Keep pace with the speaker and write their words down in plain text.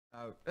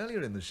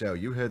Earlier in the show,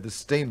 you heard the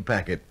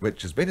Steampacket,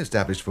 which has been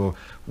established for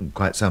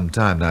quite some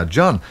time now.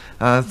 John,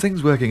 are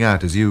things working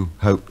out as you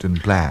hoped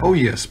and planned? Oh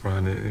yes,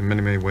 Brian, in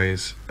many, many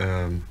ways.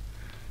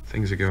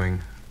 Things are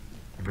going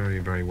very,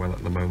 very well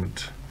at the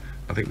moment.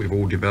 I think we've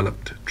all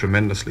developed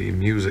tremendously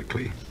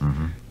musically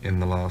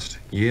in the last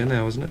year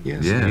now, isn't it?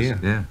 Yes,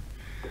 yeah.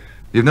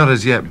 You've not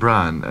as yet,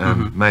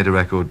 Brian, made a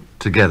record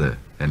together,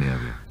 any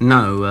of you?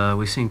 No,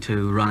 we seem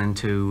to run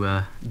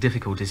into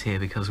difficulties here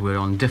because we're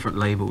on different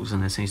labels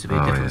and there seems to be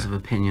a difference of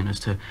opinion as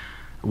to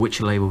which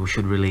label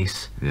should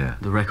release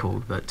the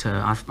record. But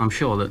I'm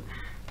sure that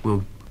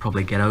we'll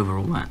probably get over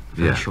all that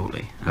very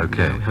shortly. And,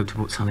 we hope to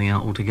put something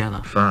out all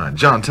together. Fine.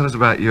 John, tell us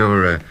about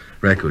your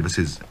record. This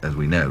is, as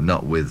we know,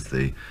 not with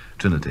the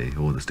Trinity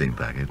or the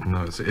Steampacket.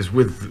 No, it's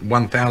with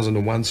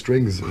 1001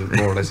 strings,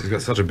 more or less. It's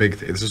got such a big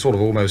thing. It's a sort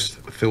of almost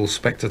Phil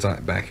Spector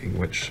type backing,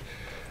 which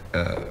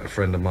a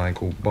friend of mine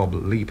called Bob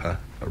Leaper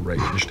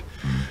arranged,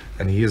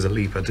 and he is a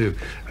leaper too.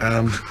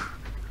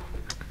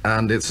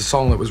 And it's a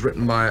song that was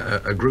written by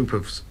a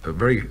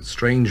very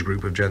strange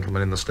group of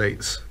gentlemen in the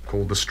States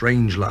called the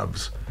Strange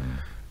Loves.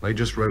 They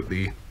just wrote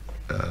the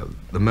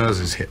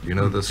Murs' hit, you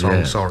know, the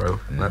song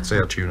Sorrow. That's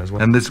their tune as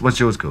well. And this, what's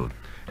yours called?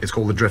 It's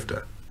called The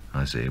Drifter.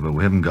 I see. Well,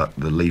 we haven't got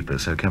the Leaper,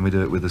 so can we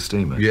do it with the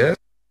Steamer? Yeah,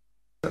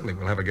 certainly.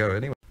 We'll have a go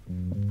anyway.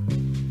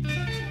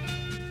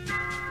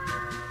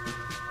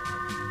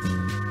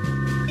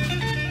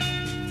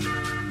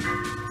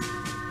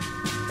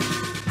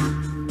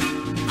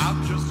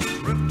 I'm just a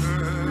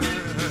drifter.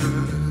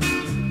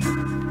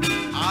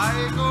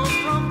 I go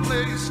from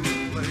place to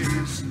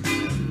place.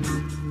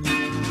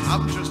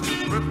 I'm just a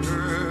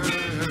drifter.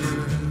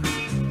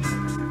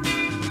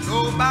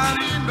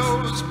 Nobody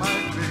knows my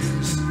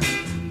face.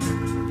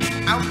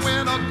 And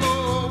when I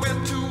go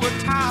into a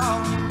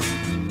town,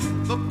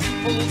 the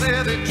people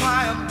there, they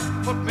try and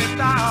put me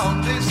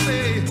down. They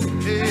say,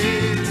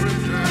 hey,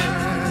 drifter,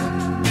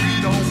 we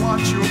don't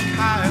want your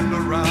kind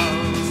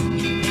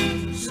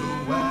around. So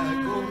I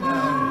go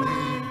my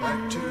way back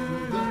to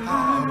the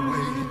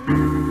highway.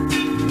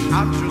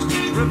 I'm just a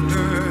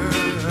drifter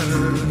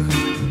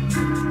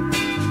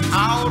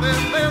out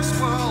in this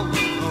world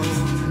alone.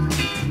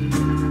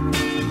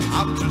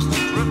 I'm just a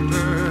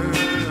drifter,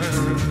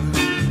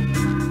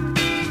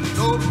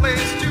 no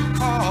place to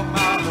call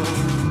my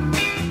home.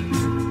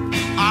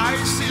 I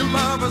see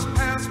lovers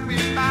pass me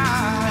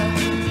by.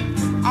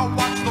 I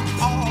watch them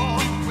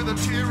all with a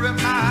tear in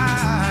my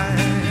eye.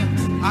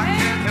 I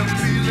can't help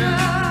feeling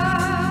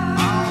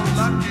how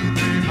lucky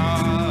they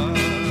are,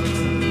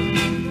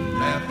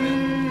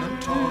 laughing and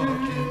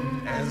talking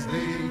as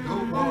they go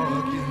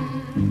walking.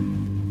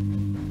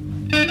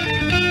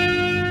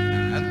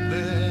 And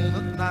then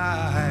at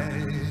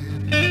night,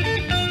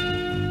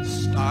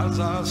 stars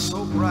are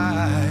so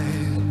bright,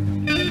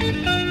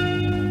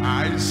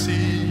 I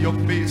see your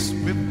face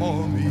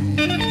before me.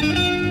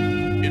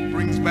 It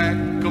brings back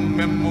a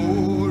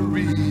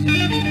memory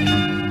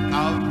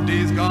of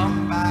days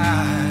gone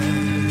by,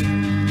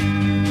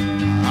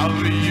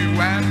 of you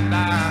and I.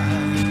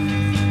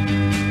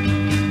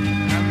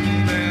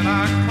 And then I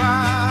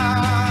cry.